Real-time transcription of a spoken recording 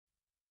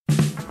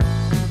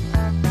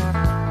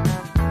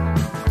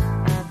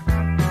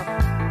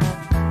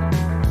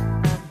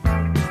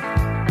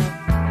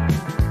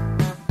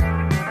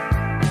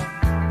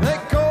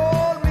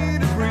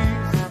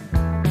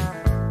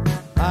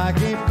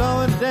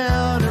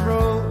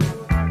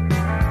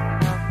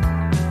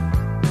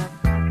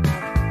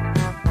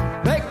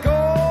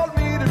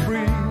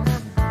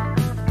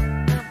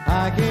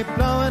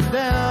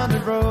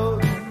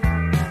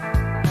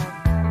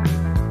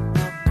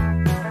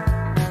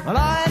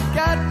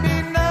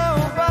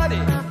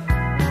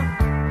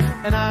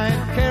and I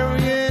ain't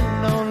carrying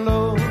no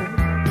load.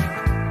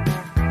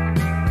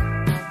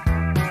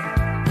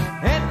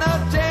 Ain't no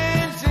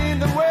change in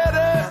the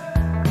weather,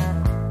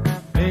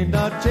 ain't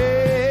no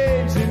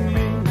change in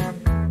me.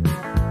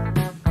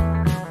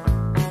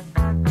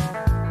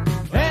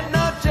 Ain't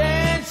no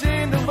change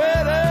in the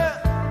weather,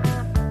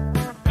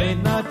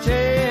 ain't no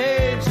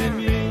change in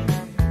me.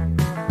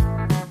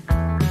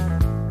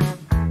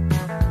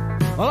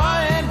 Well,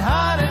 I ain't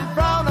hiding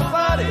from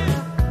nobody,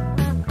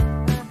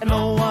 and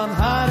no one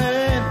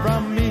hiding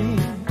from me.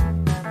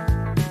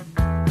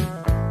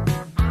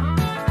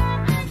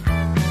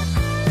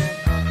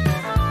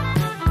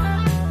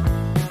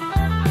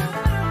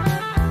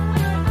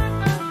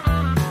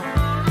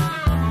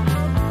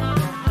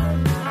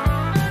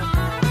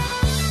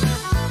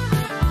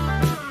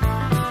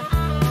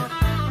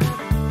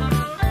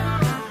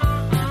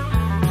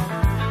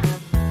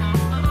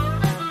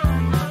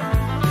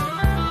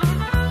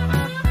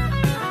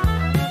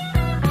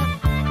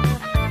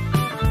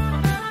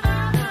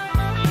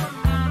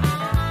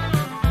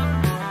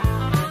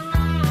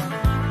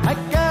 I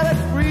got a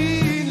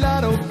green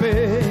light, oh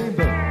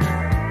baby,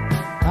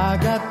 I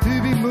got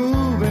to be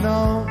moving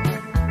on.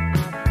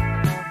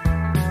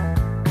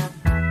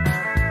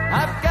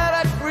 I've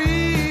got a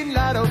green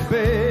light, oh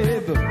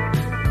baby,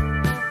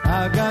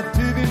 I got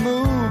to be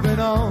moving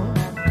on.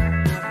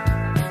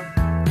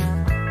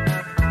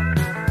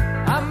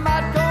 I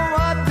might go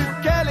out to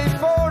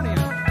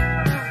California,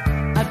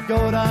 I'd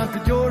go down to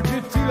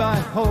Georgia too, I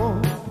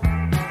hope.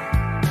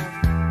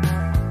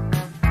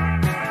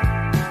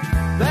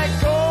 They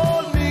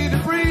called me the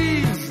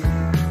breeze,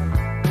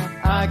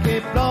 I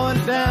keep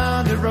blowing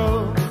down the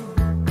road.